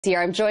Here,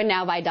 I'm joined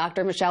now by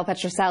Dr. Michelle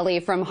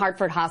Petrocellil from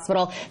Hartford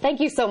Hospital. Thank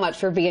you so much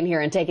for being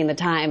here and taking the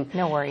time.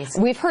 No worries.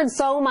 We've heard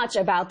so much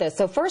about this.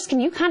 So first, can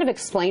you kind of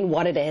explain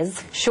what it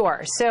is?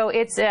 Sure. So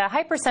it's a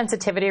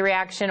hypersensitivity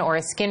reaction or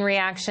a skin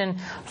reaction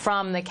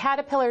from the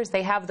caterpillars.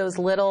 They have those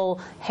little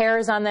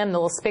hairs on them, the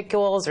little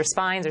spicules or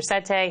spines or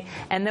setae,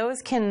 and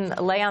those can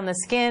lay on the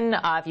skin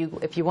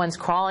if one's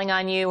crawling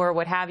on you or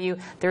what have you.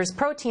 There's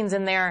proteins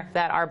in there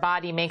that our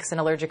body makes an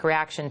allergic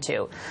reaction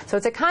to. So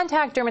it's a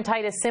contact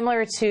dermatitis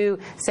similar to,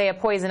 say, a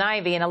poison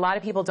ivy, and a lot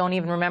of people don't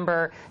even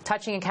remember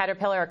touching a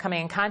caterpillar or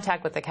coming in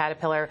contact with the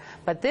caterpillar.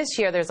 But this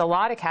year there's a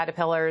lot of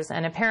caterpillars,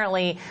 and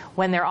apparently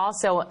when they're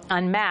also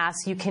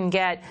unmasked, you can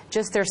get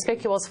just their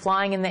spicules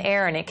flying in the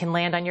air, and it can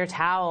land on your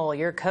towel,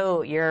 your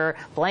coat, your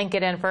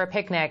blanket in for a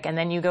picnic, and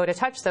then you go to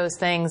touch those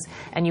things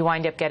and you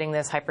wind up getting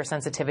this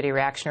hypersensitivity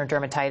reaction or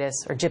dermatitis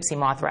or gypsy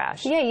moth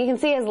rash. Yeah, you can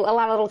see a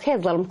lot of little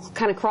kids let them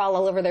kind of crawl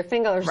all over their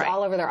fingers, Right.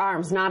 all over their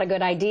arms. Not a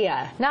good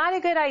idea. Not a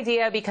good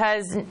idea,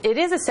 because it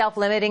is a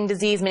self-limiting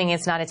disease, meaning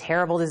it's not a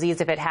terrible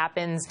disease if it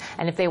happens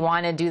and if they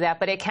want to do that,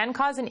 but it can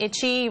cause an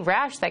itchy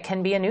rash that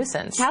can be a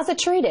nuisance. How's it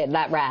treated,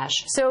 that rash?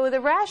 So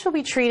the rash will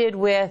be treated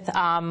with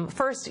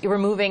first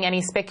removing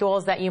any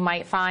spicules that you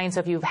might find. So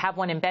if you have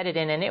one embedded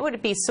in and it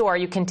would be sore,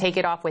 you can take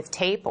it off with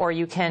tape, or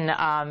you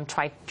can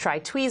try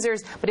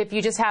tweezers. But if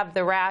you just have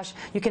the rash,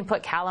 you can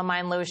put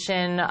calamine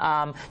lotion.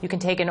 You can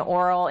take an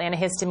oral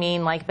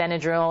antihistamine like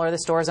Benadryl or the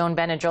store's own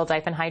Benadryl,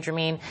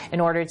 diphenhydramine, in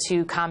order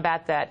to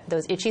combat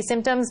those itchy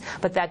symptoms.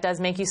 But that does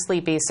make you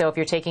sleepy. So if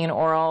you're taking an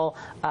oral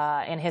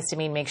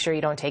antihistamine, make sure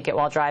you don't take it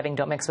while driving.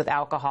 Don't mix with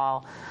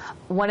alcohol.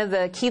 One of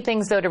the key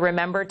things, though, to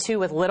remember, too,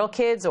 with little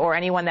kids or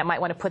anyone that might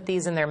want to put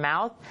these in their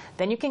mouth,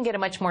 then you can get a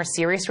much more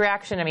serious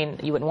reaction. I mean,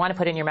 you wouldn't want to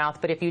put it in your mouth,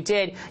 but if you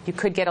did, you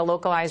could get a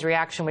localized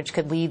reaction, which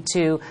could lead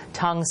to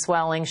tongue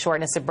swelling,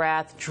 shortness of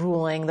breath,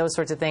 drooling, those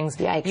sorts of things.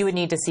 Yikes. You would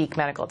need to seek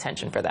medical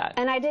attention for that.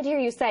 And I did hear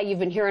you say you've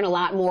been hearing a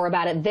lot more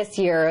about it this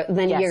year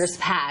than Yes. years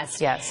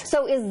past. Yes.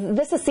 So is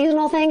this a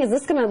seasonal thing? Is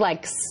this going to,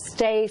 like,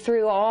 stay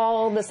through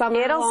all the summer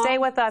It'll long? stay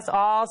with us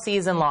all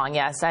season long,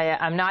 yes.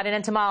 I'm not an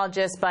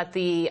entomologist, but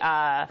the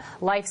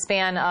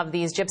lifespan of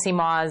these gypsy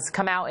moths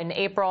come out in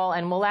April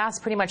and will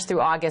last pretty much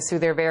through August through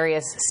their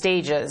various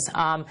stages.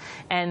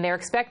 And they're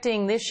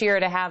expecting this year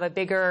to have a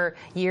bigger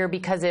year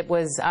because it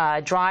was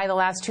dry the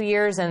last 2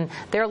 years, and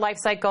their life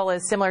cycle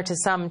is similar to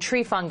some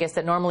tree fungus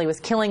that normally was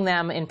killing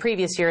them in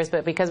previous years,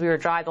 but because we were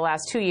dry the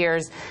last 2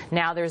 years,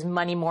 now there's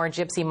many more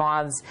gypsy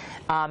moths.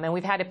 And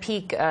we've had a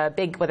peak,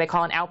 big, what they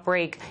call an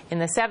outbreak in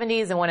the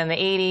 70s and one in the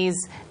 80s,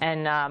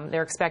 and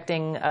they're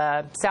expecting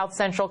south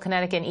central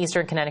Connecticut and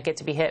eastern Connecticut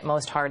to be hit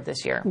most hard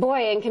this year.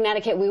 Boy, in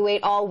Connecticut, we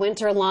wait all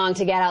winter long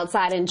to get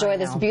outside and enjoy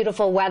this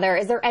beautiful weather.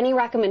 Is there any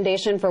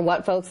recommendation for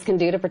what folks can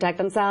do to protect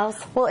themselves?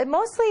 Well, it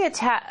mostly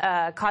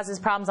causes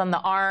problems on the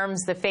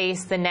arms, the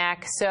face, the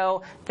neck.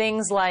 So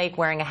things like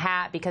wearing a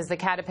hat, because the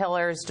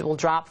caterpillars will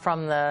drop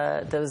from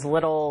those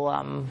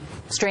little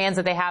strands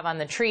that they have on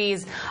the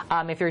trees.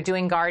 If you're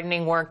doing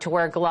gardening work, to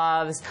wear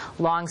gloves,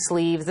 long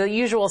sleeves, the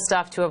usual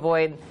stuff to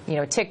avoid,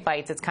 tick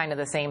bites. It's kind of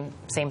the same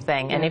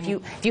thing. And if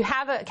you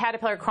have a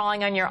caterpillar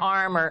crawling on your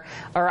arm or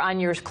on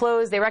your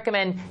clothes, they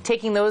recommend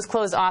taking those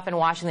clothes off and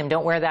washing them.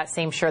 Don't wear that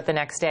same shirt the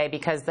next day,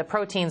 because the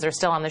proteins are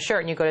still on the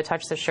shirt, and you go to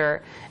touch the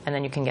shirt and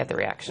then you can get the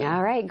reaction.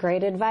 All right,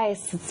 great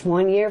advice. It's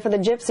 1 year for the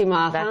gypsy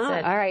moth. That's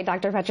it. All right,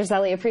 Dr.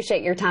 Petrocellil,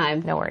 appreciate your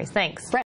time. No worries. Thanks.